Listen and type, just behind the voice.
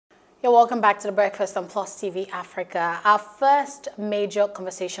You're welcome back to the Breakfast on Plus TV Africa. Our first major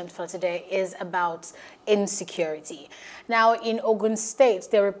conversation for today is about insecurity. Now, in Ogun State,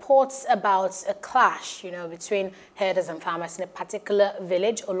 there are reports about a clash, between herders and farmers in a particular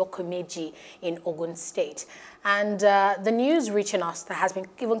village, Olokomeji, in Ogun State. And the news reaching us that has been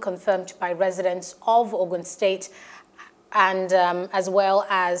even confirmed by residents of Ogun State and as well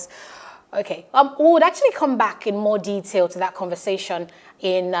as we would actually come back in more detail to that conversation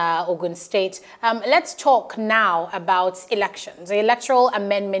in Ogun State. Let's talk now about elections, the Electoral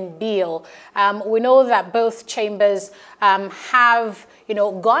Amendment Bill. We know that both chambers have,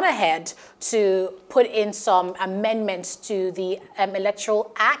 gone ahead to put in some amendments to the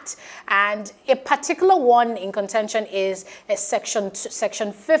Electoral Act, and a particular one in contention is a section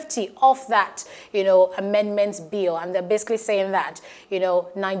 50 of that, amendments bill, and they're basically saying that,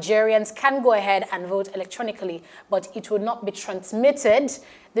 Nigerians can go ahead and vote electronically, but it will not be transmitted.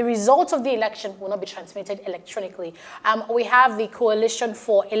 The result of the election will not be transmitted electronically. We have the Coalition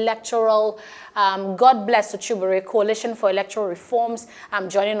for Electoral, Godbless Otubure, Coalition for Electoral Reforms,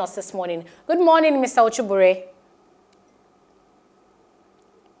 joining us this morning. Good morning, Mr. Otubure.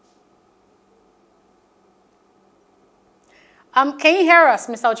 Can you hear us,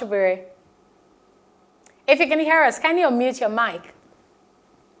 Mr. Otubure? If you can hear us, can you unmute your mic?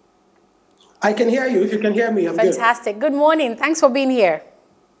 I can hear you. If you can hear me, I'm good. Fantastic. Good morning. Thanks for being here.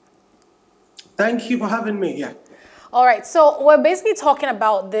 Thank you for having me. Yeah. All right. So we're basically talking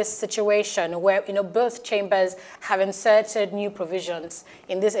about this situation where, both chambers have inserted new provisions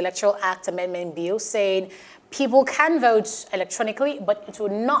in this Electoral Act Amendment Bill saying people can vote electronically, but it will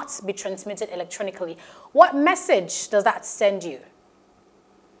not be transmitted electronically. What message does that send you?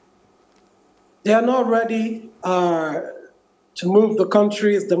 They are not ready to move the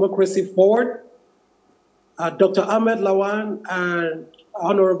country's democracy forward. Dr. Ahmed Lawan and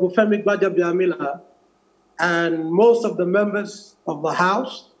Honorable Femi Gbajabiamila and most of the members of the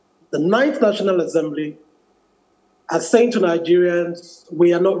House, the 9th National Assembly, are saying to Nigerians,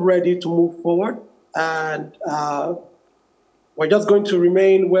 we are not ready to move forward, and we're just going to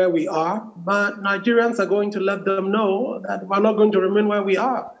remain where we are. But Nigerians are going to let them know that we're not going to remain where we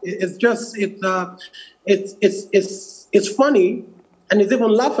are. It's funny, and it's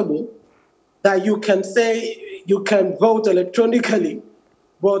even laughable that you can say you can vote electronically,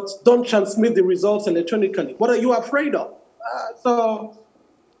 but don't transmit the results electronically. What are you afraid of? That's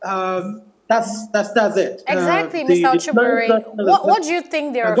it. Exactly, Mr. Otubure. What do you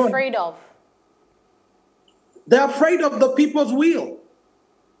think they're afraid of? They're afraid of the people's will.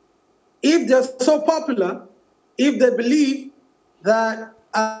 If they're so popular, if they believe that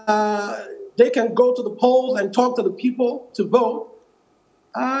they can go to the polls and talk to the people to vote,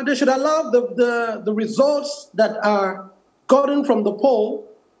 they should allow the results that are gotten from the poll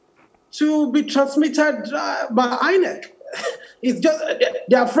to be transmitted by INEC. It's just,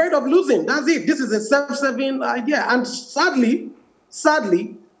 they're afraid of losing. That's it. This is a self-serving idea. And sadly,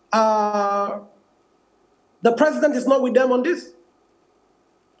 the president is not with them on this.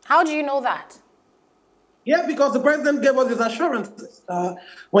 How do you know that? Yeah, because the president gave us his assurances.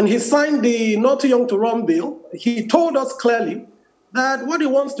 When he signed the Not Too Young to Run bill, he told us clearly that what he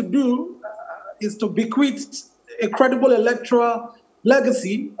wants to do is to bequeath a credible electoral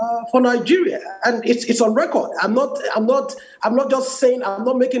legacy for Nigeria, and it's on record. I'm not just saying. I'm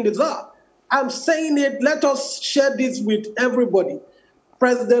not making this up. I'm saying it. Let us share this with everybody.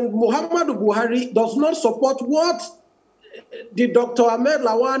 President Muhammadu Buhari does not support what the Dr. Ahmed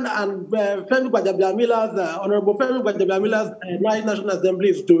Lawan and Femi Gbajabiamila's, Honorable Femi Gbajabiamila's National Assembly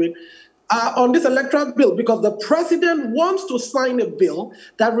is doing on this electoral bill, because the president wants to sign a bill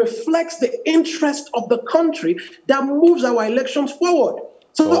that reflects the interest of the country, that moves our elections forward.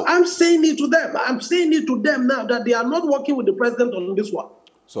 So I'm saying it to them. I'm saying it to them now that they are not working with the president on this one.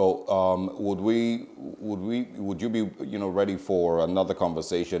 So would you be ready for another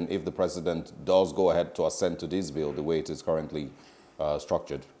conversation if the president does go ahead to assent to this bill the way it is currently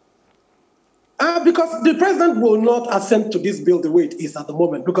structured? Because the president will not assent to this bill the way it is at the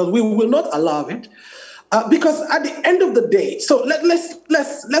moment, because we will not allow it. Because at the end of the day, so let's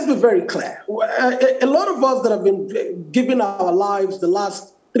be very clear. A lot of us that have been giving our lives the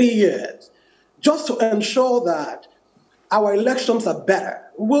last 3 years just to ensure that our elections are better,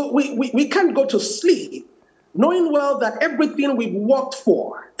 we can't go to sleep knowing well that everything we've worked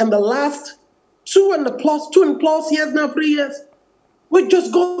for in the last 2 and plus years now, 3 years, we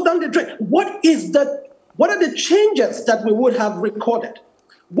just go down the drain. What are the changes that we would have recorded?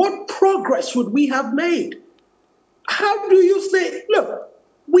 What progress would we have made? How do you say, look,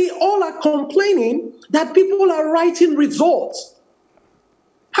 we all are complaining that people are writing results.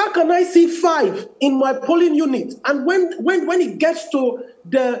 How can I see 5 in my polling unit? And when it gets to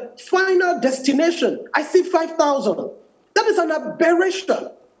the final destination, I see 5,000. That is an aberration.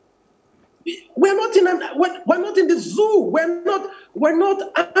 We're not in the zoo. We're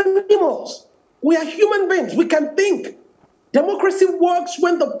not animals. We are human beings. We can think. Democracy works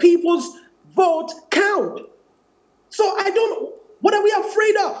when the people's vote count. So what are we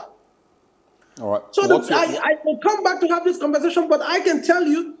afraid of? All right. So I will come back to have this conversation, but I can tell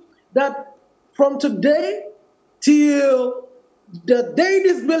you that from today till the day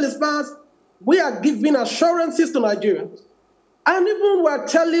this bill is passed, we are giving assurances to Nigerians. And even we're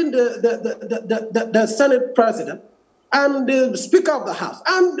telling the Senate President and the Speaker of the House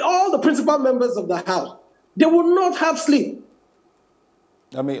and all the principal members of the House, they will not have sleep.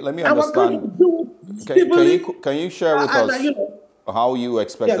 Let me understand. Can you share with us how you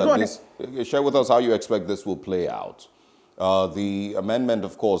expect share with us how you expect this will play out? The amendment,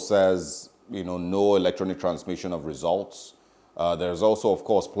 of course, says, no electronic transmission of results. There's also, of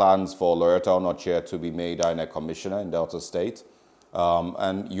course, plans for Loretta Onochie to be made INEC commissioner in Delta State.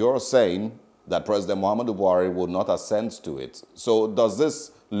 And you're saying that President Muhammadu Buhari will not assent to it. So does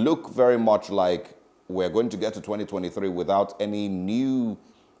this look very much like we're going to get to 2023 without any new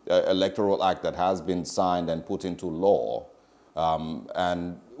electoral act that has been signed and put into law?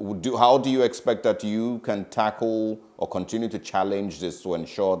 And how do you expect that you can tackle or continue to challenge this to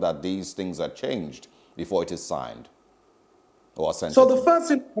ensure that these things are changed before it is signed or assented? So the first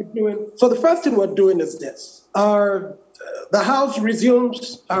thing we're doing is this. The House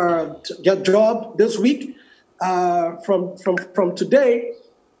resumes their job this week from today.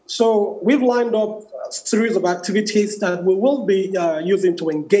 So we've lined up a series of activities that we will be using to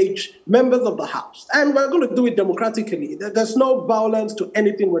engage members of the House. And we're going to do it democratically. There's no violence to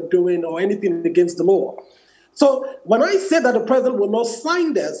anything we're doing or anything against the law. So when I say that the president will not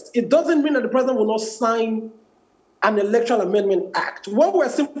sign this, it doesn't mean that the president will not sign an Electoral Amendment Act. What we're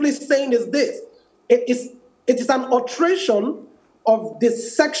simply saying is this. It is an alteration of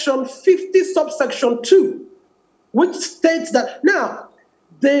this section 50 subsection 2, which states that now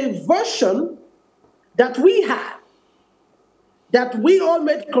the version that we have, that we all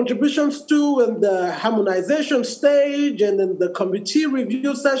made contributions to in the harmonization stage and in the committee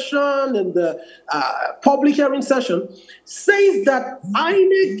review session and the public hearing session, says that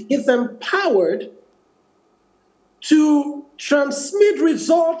INEC is empowered to transmit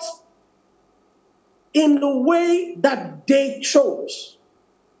results in the way that they chose.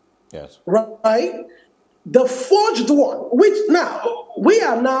 Yes. Right? The forged one, which now, we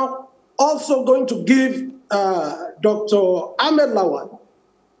are now also going to give Dr. Ahmed Lawan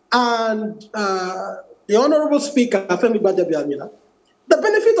and the Honorable Speaker, Femi Gbajabiamila, the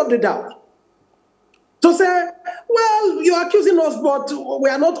benefit of the doubt. To say, well, you're accusing us, but we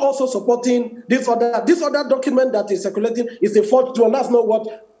are not also supporting this other document that is circulating is a forged one. That's not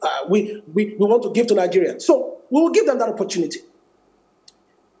what we want to give to Nigerians. So we will give them that opportunity.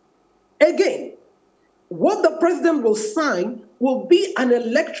 Again, what the president will sign will be an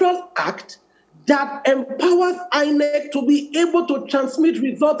electoral act that empowers INEC to be able to transmit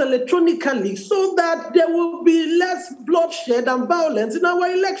results electronically so that there will be less bloodshed and violence in our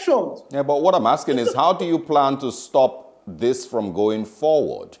elections. Yeah, but what I'm asking is, how do you plan to stop this from going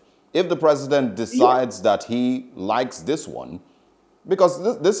forward? If the president decides that he likes this one,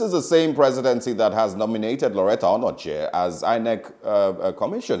 because this is the same presidency that has nominated Loretta Onochie as INEC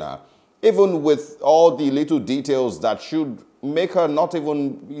commissioner, even with all the little details that should make her not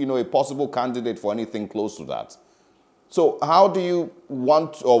even, a possible candidate for anything close to that. So how do you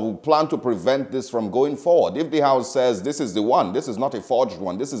want or plan to prevent this from going forward? If the House says this is the one, this is not a forged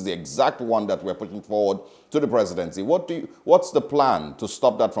one, this is the exact one that we're pushing forward to the presidency, what's the plan to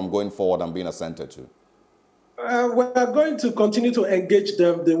stop that from going forward and being assented to? We're going to continue to engage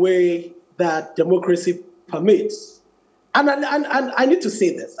them the way that democracy permits. And I need to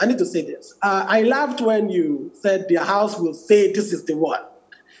say this. I laughed when you said the House will say this is the one.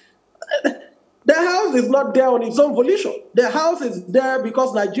 The House is not there on its own volition. The House is there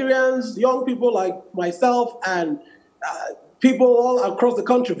because Nigerians, young people like myself and people all across the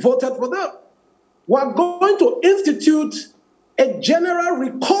country voted for them. We're going to institute a general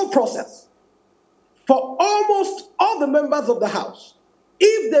recall process for almost all the members of the House.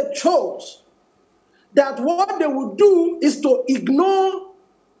 If they chose that what they would do is to ignore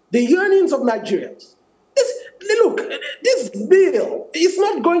the yearnings of Nigerians. This bill is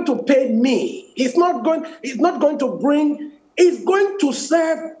not going to pay me. It's going to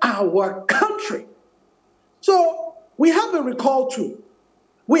serve our country. So we have a recall tool.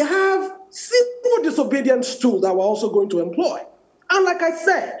 We have civil disobedience tool that we're also going to employ. And like I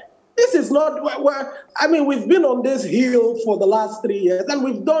said, This is not where, I mean, we've been on this hill for the last 3 years, and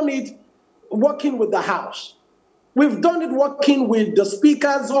we've done it working with the House. We've done it working with the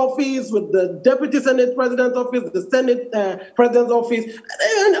Speaker's office, with the Deputy Senate President's office, the Senate President's office,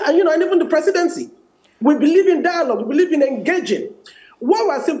 and even the presidency. We believe in dialogue. We believe in engaging. What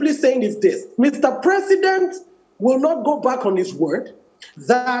we're simply saying is this: Mr. President will not go back on his word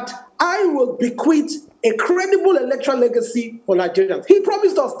that I will bequeath a credible electoral legacy for Nigerians. He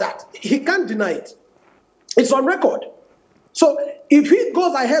promised us that. He can't deny it. It's on record. So if he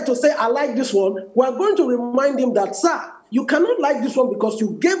goes ahead to say, I like this one, we're going to remind him that, sir, you cannot like this one because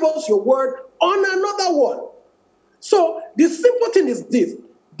you gave us your word on another one. So the simple thing is this: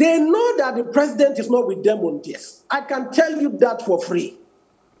 they know that the president is not with them on this. I can tell you that for free.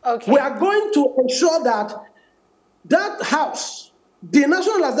 Okay. We are going to ensure that that house, the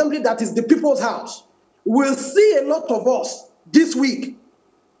National Assembly that is the people's house, will see a lot of us this week.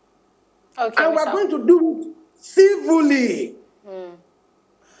 Okay, and we're going to do it civilly.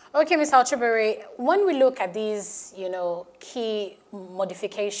 Okay, Mr. Otubure, when we look at these, key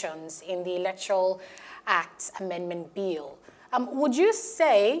modifications in the Electoral Act Amendment Bill, would you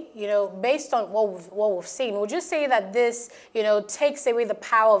say, based on what we've seen, would you say that this, takes away the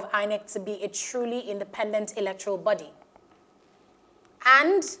power of INEC to be a truly independent electoral body?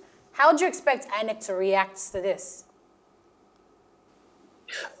 And how do you expect INEC to react to this?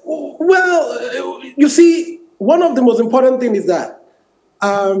 Well, you see, one of the most important things is that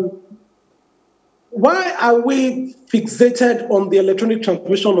why are we fixated on the electronic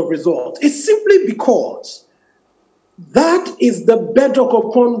transmission of results? It's simply because that is the bedrock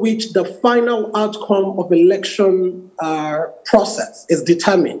upon which the final outcome of election process is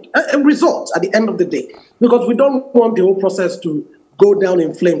determined. A result at the end of the day, because we don't want the whole process to go down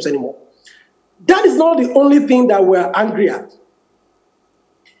in flames anymore. That is not the only thing that we're angry at.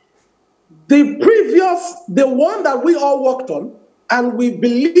 The one that we all worked on, and we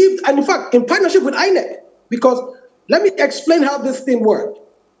believed, and in fact, in partnership with INEC, because let me explain how this thing worked.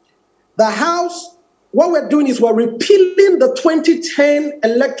 The House, what we're doing is we're repealing the 2010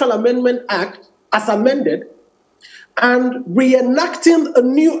 Electoral Amendment Act as amended and reenacting a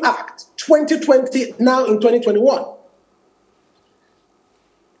new act, 2020, now in 2021.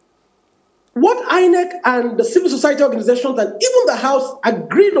 What INEC and the civil society organizations and even the House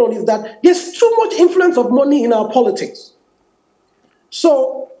agreed on is that there's too much influence of money in our politics.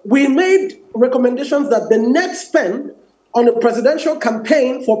 So we made recommendations that the net spend on a presidential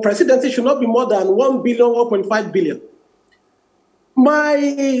campaign for presidency should not be more than 1 billion, 1.5 billion.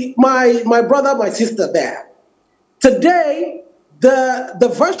 My brother, my sister there. Today,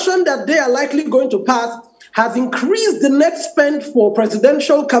 the version that they are likely going to pass has increased the net spend for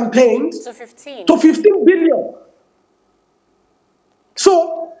presidential campaigns to 15 billion.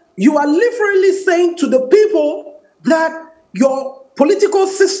 So you are literally saying to the people that your political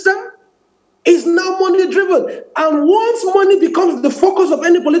system is now money-driven. And once money becomes the focus of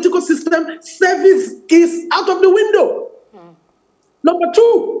any political system, service is out of the window. Number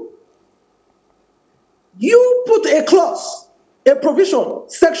two, you put a clause, a provision,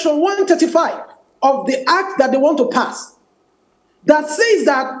 Section 135 of the act that they want to pass, that says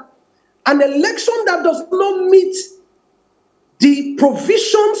that an election that does not meet the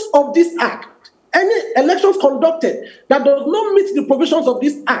provisions of this act, any elections conducted that does not meet the provisions of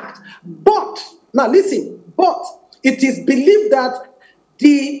this act, but it is believed that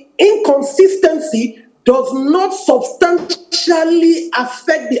the inconsistency does not substantially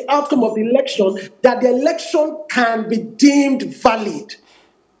affect the outcome of the election, that the election can be deemed valid.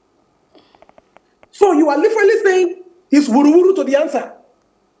 So you are literally saying it's wuru-wuru to the answer.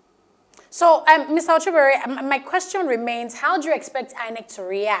 So, Mr. Otubure, my question remains, how do you expect INEC to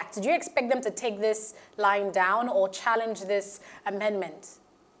react? Do you expect them to take this line down or challenge this amendment?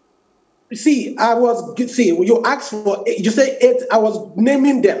 You asked for, you say 8, I was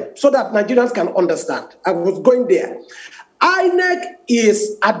naming them so that Nigerians can understand. I was going there. INEC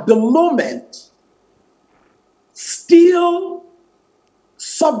is, at the moment, still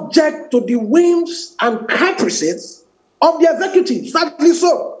subject to the whims and caprices of the executive, sadly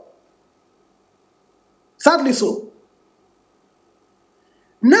so. Sadly so.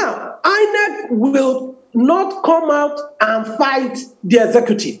 Now, INEC will not come out and fight the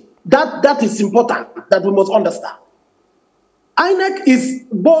executive. That is important, that we must understand. INEC is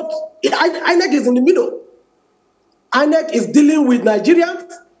in the middle. INEC is dealing with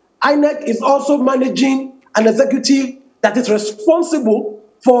Nigerians. INEC is also managing an executive that is responsible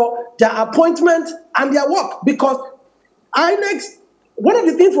for their appointment and their work. Because INEC, one of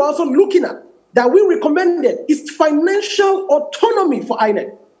the things we're also looking at that we recommended is financial autonomy for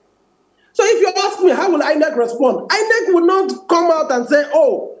INEC. So if you ask me, how will INEC respond? INEC will not come out and say,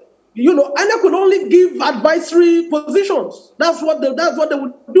 oh, INEC would only give advisory positions. That's what they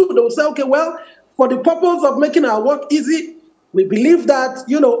would do. They would say, okay, well, for the purpose of making our work easy, we believe that,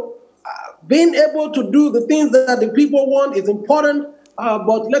 being able to do the things that the people want is important,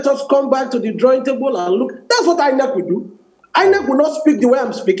 but let us come back to the drawing table and look. That's what INEC will do. INEC will not speak the way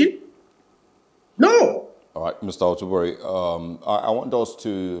I'm speaking. No. All right, Mr. Otubure, I want us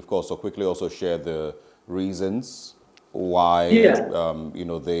to, of course, so quickly also share the reasons why,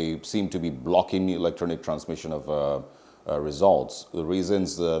 they seem to be blocking electronic transmission of results, the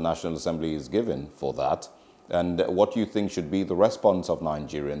reasons the National Assembly is given for that, and what you think should be the response of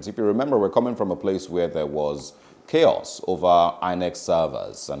Nigerians. If you remember, we're coming from a place where there was chaos over INEC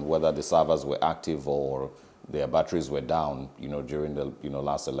servers and whether the servers were active or their batteries were down, during the,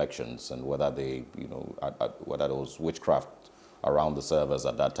 last elections, and whether they, whether there was witchcraft around the servers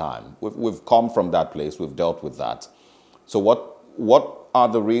at that time. We've come from that place. We've dealt with that. So what are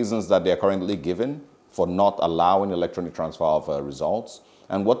the reasons that they're currently given for not allowing electronic transfer of results?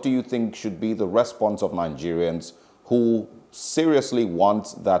 And what do you think should be the response of Nigerians who seriously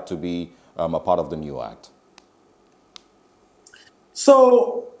want that to be a part of the new act?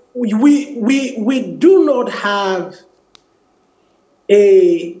 So we do not have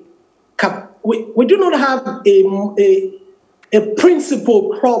a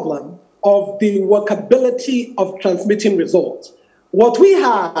principal problem of the workability of transmitting results. What we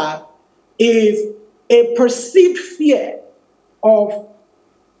have is a perceived fear of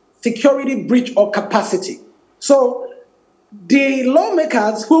security breach or capacity. So the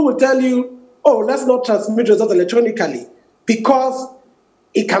lawmakers who will tell you, oh, let's not transmit results electronically because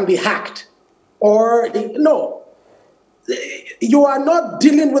it can be hacked, or no, you are not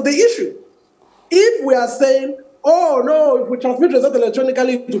dealing with the issue. If we are saying, oh no, if we transmit results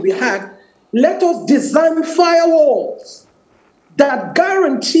electronically to be hacked, let us design firewalls that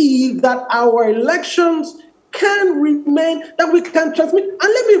guarantee that our elections can remain, that we can transmit. And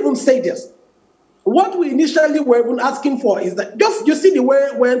let me even say this. What we initially were even asking for is that, just you see the way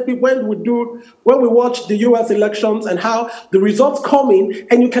when we watch the US elections and how the results come in,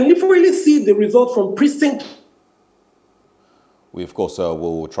 and you can literally see the results from precinct. We, of course,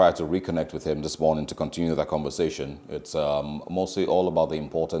 will try to reconnect with him this morning to continue that conversation. It's mostly all about the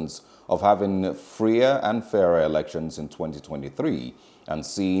importance of having freer and fairer elections in 2023 and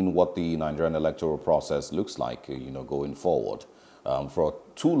seeing what the Nigerian electoral process looks like, going forward. For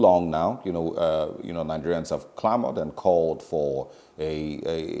too long now, Nigerians have clamored and called for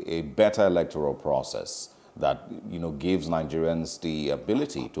a better electoral process that, gives Nigerians the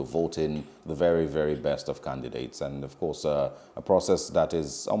ability to vote in the very, very best of candidates. And, of course, a process that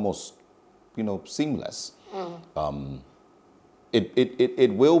is almost, seamless.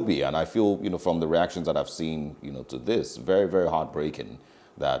 It will be, and I feel, from the reactions that I've seen, to this, very, very heartbreaking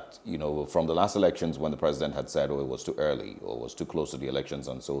that, from the last elections when the president had said, oh, it was too early or it was too close to the elections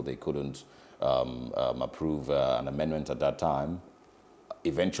and so they couldn't approve an amendment at that time.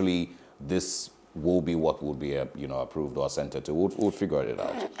 Eventually, this will be what would be, approved or assented to. We'll figure it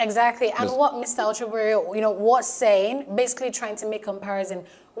out. Exactly. And what Mr. Otubure, was saying, basically trying to make comparison.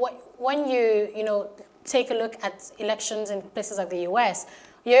 When you, take a look at elections in places like the US,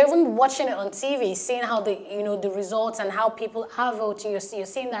 you're even watching it on TV, seeing how the results and how people are voting. You're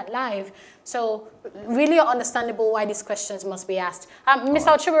seeing that live. So really understandable why these questions must be asked.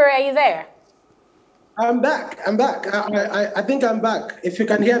 Mr. Otubure, are you there? I'm back. I think I'm back. If you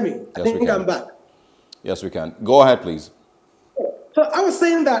can hear me, I think I'm back. Yes, we can. Go ahead, please. So I was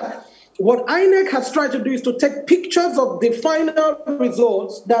saying that what INEC has tried to do is to take pictures of the final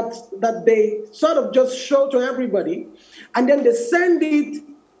results that they sort of just show to everybody, and then they send it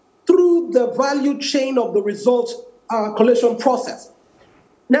through the value chain of the results collation process.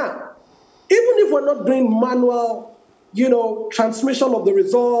 Now, even if we're not doing manual, transmission of the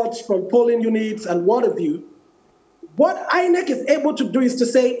results from polling units and what have you, what INEC is able to do is to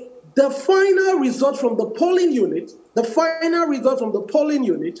say the final result from the polling unit,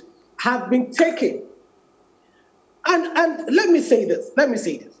 have been taken. And let me say this.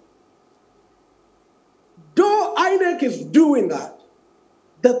 Though INEC is doing that,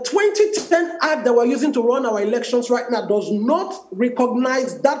 the 2010 Act that we're using to run our elections right now does not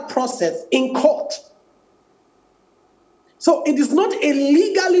recognize that process in court. So it is not a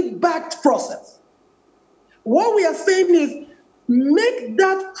legally backed process. What we are saying is make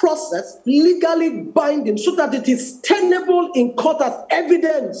that process legally binding so that it is tenable in court as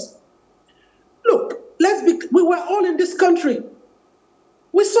evidence. Look, we were all in this country.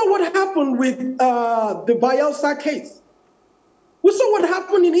 We saw what happened with the Bayelsa case. We saw what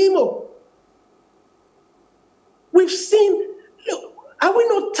happened in Imo. we've seen, look, are we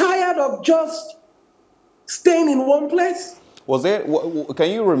not tired of just staying in one place? Was there,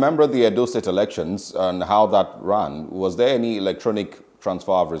 can you remember the Edo State elections and how that ran? Was there any electronic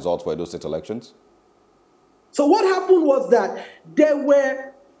transfer of results for Edo State elections? So what happened was that there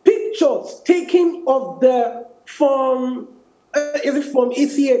were pictures taken of the from is it from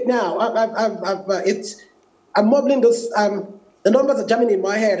EC8 now? I'm mumbling this. The numbers are jamming in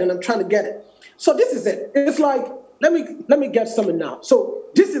my head, and I'm trying to get it. So this is it. It's like let me get something now. So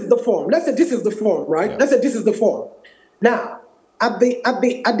this is the form. Let's say this is the form, right? Yeah. Let's say this is the form. Now at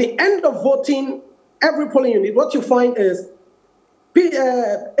the end of voting, every polling unit, what you find is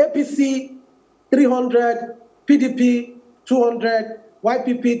APC 300, PDP 200,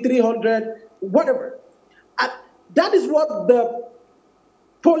 YPP 300, whatever. That is what the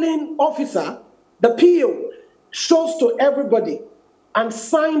polling officer, the PO, shows to everybody and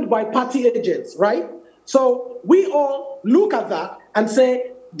signed by party agents, right? So we all look at that and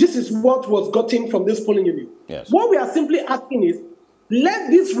say, this is what was gotten from this polling unit. Yes. What we are simply asking is, let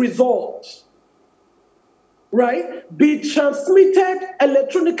these results, right, be transmitted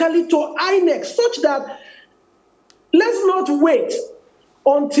electronically to INEC such that let's not wait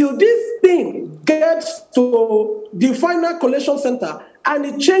until this thing gets to the final collation center and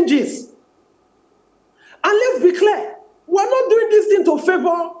it changes. And let's be clear, we're not doing this thing to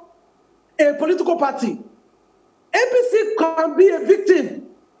favor a political party. APC can be a victim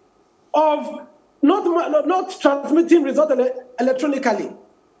of not transmitting results electronically.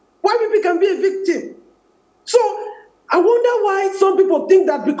 YPP can be a victim. So I wonder why some people think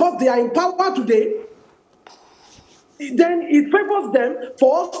that because they are in power today, then it favors them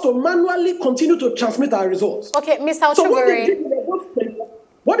for us to manually continue to transmit our results. Okay, Mr. Otubure. So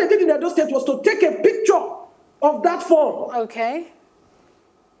what they did in Edo State was to take a picture of that form. Okay.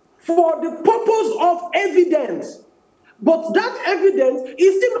 For the purpose of evidence. But that evidence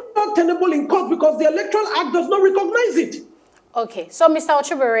is still not tenable in court because the Electoral Act does not recognize it. Okay, so Mr.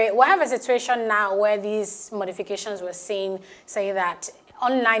 Otubure, we have a situation now where these modifications were seen, saying that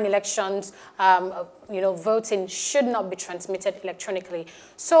online elections, voting should not be transmitted electronically.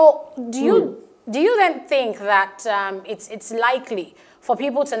 So do you then think that it's likely for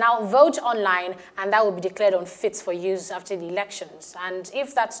people to now vote online and that will be declared unfit for use after the elections? And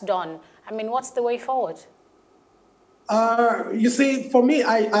if that's done, I mean, what's the way forward? You see, for me,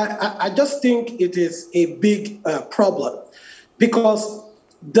 I just think it is a big problem because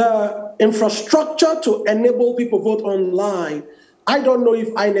the infrastructure to enable people vote online, I don't know if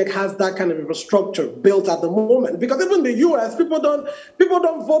INEC has that kind of infrastructure built at the moment, because even in the US, people don't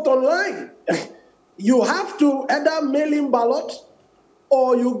vote online. You have to either mail in ballot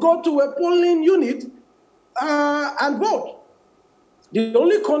or you go to a polling unit and vote. The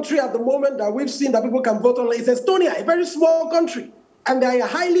only country at the moment that we've seen that people can vote online is Estonia, a very small country, and they're a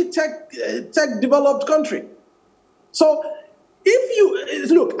highly tech-developed country. So if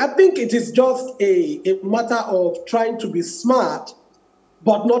you, look, I think it is just a matter of trying to be smart,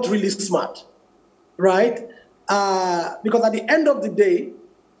 but not really smart, right? Because at the end of the day,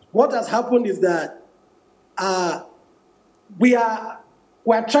 what has happened is that we are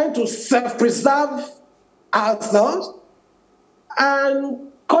trying to self-preserve ourselves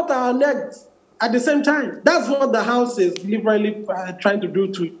and cut our necks at the same time. That's what the House is deliberately trying to do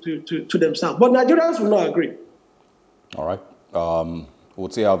to themselves. But Nigerians will not agree. All right. We'll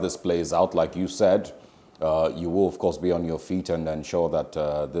see how this plays out. Like you said, you will, of course, be on your feet and ensure that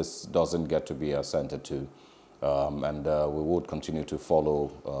this doesn't get to be assented to. And we would continue to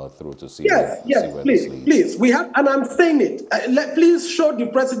follow through to see where this leads. Please. We have, and I'm saying it. Please show the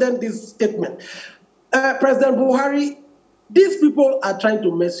president this statement. President Buhari, these people are trying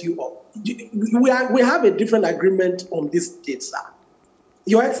to mess you up. We have a different agreement on this state, sir.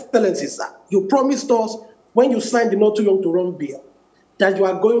 Your Excellency, sir, you promised us when you signed the Not Too Young to Run bill that you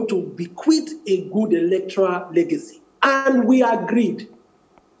are going to bequeath a good electoral legacy. And we agreed.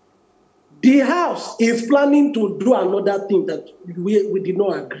 The House is planning to do another thing that we did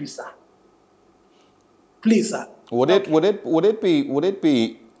not agree, sir. Please, sir. Would it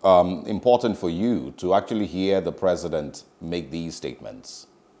be important for you to actually hear the president make these statements,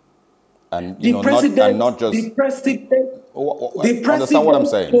 and not just the president? Understand what I'm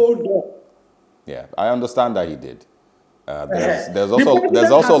saying? Yeah, I understand that he did. There's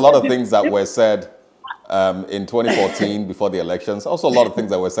also a lot of things that were said in 2014 before the elections. Also, a lot of things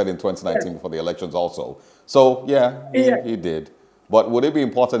that were said in 2019 before the elections. Also, so he did. But would it be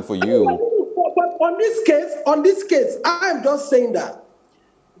important for you? But on this case, I am just saying that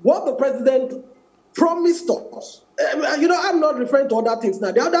what the president promised us I'm not referring to other things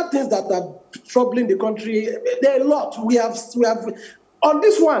now. The other things that are troubling the country, there are a lot. We have on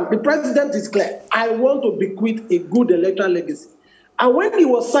this one, the president is clear. I want to bequeath a good electoral legacy. And when he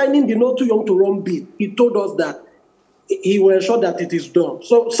was signing the Not Too Young to Run bill, he told us that he will ensure that it is done.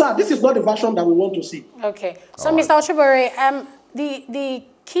 So, sir, this is not the version that we want to see. Okay. So, Mr. Otubure, the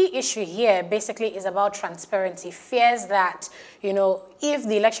key issue here basically is about transparency. Fears that, if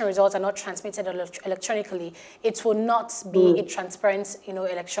the election results are not transmitted electronically, it will not be a transparent,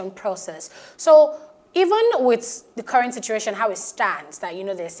 election process. So, even with the current situation, how it stands, that,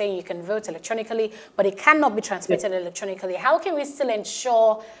 they're saying you can vote electronically, but it cannot be transmitted electronically, how can we still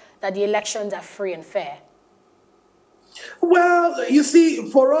ensure that the elections are free and fair? Well, you see,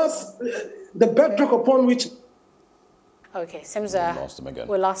 for us, the bedrock upon which... Okay, seems we lost him again.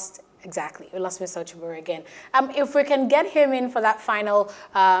 We lost Mr. Otubure again. If we can get him in for that final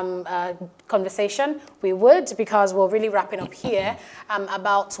conversation, we would, because we're really wrapping up here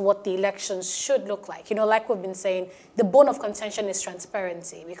about what the elections should look like. Like we've been saying, the bone of contention is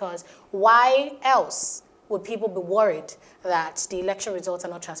transparency, because why else would people be worried that the election results are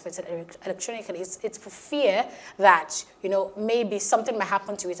not transmitted electronically? It's for fear that, maybe something might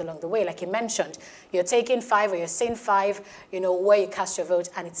happen to it along the way. Like you mentioned, you're taking 5 or you're saying 5, where you cast your vote,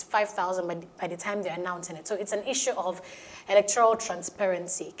 and it's 5,000 by the time they're announcing it. So it's an issue of electoral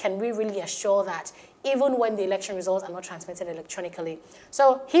transparency. Can we really assure that even when the election results are not transmitted electronically?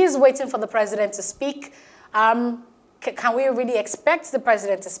 So he's waiting for the president to speak. Can we really expect the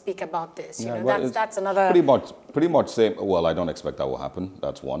president to speak about this? That's another... Pretty much same. Well, I don't expect that will happen.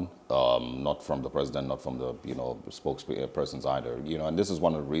 That's one. Not from the president, not from the, spokespersons either. And this is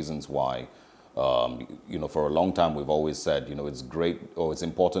one of the reasons why, for a long time we've always said, it's great, or it's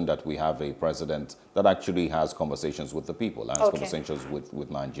important that we have a president that actually has conversations with the people, and has conversations with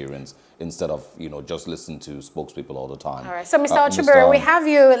Nigerians, instead of, just listen to spokespeople all the time. All right. So, Mr. Otubure, we have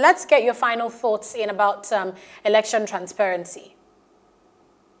you. Let's get your final thoughts in about election transparency.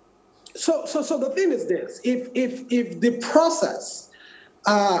 So the thing is this: if the process,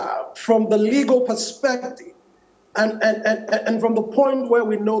 from the legal perspective, and from the point where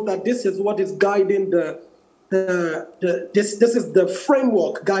we know that this is what is guiding this is the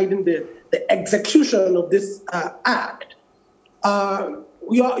framework guiding the execution of this act,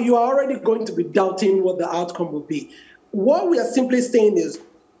 you are already going to be doubting what the outcome will be. What we are simply saying is,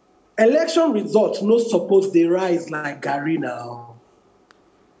 election results no suppose they rise like Gary now.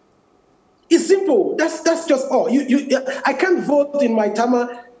 It's simple. That's just all. I can't vote in my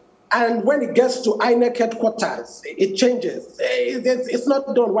Tama, and when it gets to INEC headquarters, it changes. It's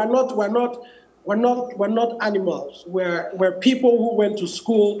not done. We're not animals. We're people who went to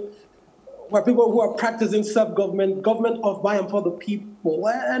school. We're people who are practicing self-government, government of, by, and for the people.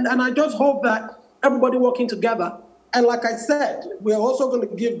 And I just hope that everybody working together. And like I said, we're also going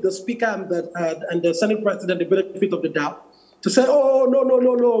to give the Speaker and the Senate President the benefit of the doubt to say, oh, no,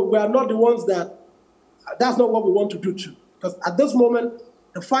 we are not the ones that's not what we want to do too. Because at this moment,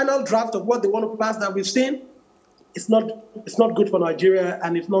 the final draft of what they want to pass that we've seen, it's not good for Nigeria,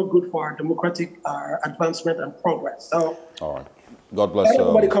 and it's not good for our democratic advancement and progress. So, all right, God bless.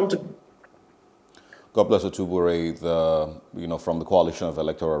 Everybody come to. Godbless Otubure, from the Coalition of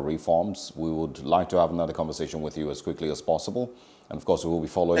Electoral Reforms. We would like to have another conversation with you as quickly as possible, and of course, we will be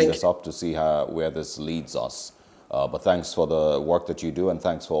following this up to see where this leads us. But thanks for the work that you do, and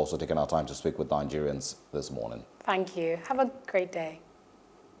thanks for also taking our time to speak with Nigerians this morning. Thank you. Have a great day.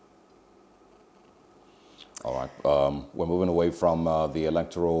 All right. We're moving away from the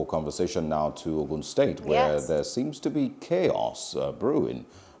electoral conversation now to Ogun State, where there seems to be chaos brewing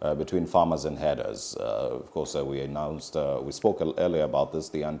between farmers and herders. Of course, we spoke earlier about this,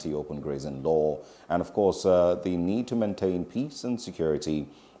 the anti-open grazing law, and of course, the need to maintain peace and security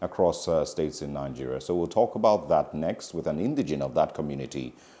across states in Nigeria. So we'll talk about that next with an indigene of that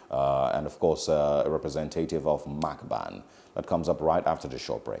community, and of course, a representative of Macban. That comes up right after the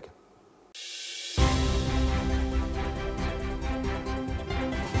short break.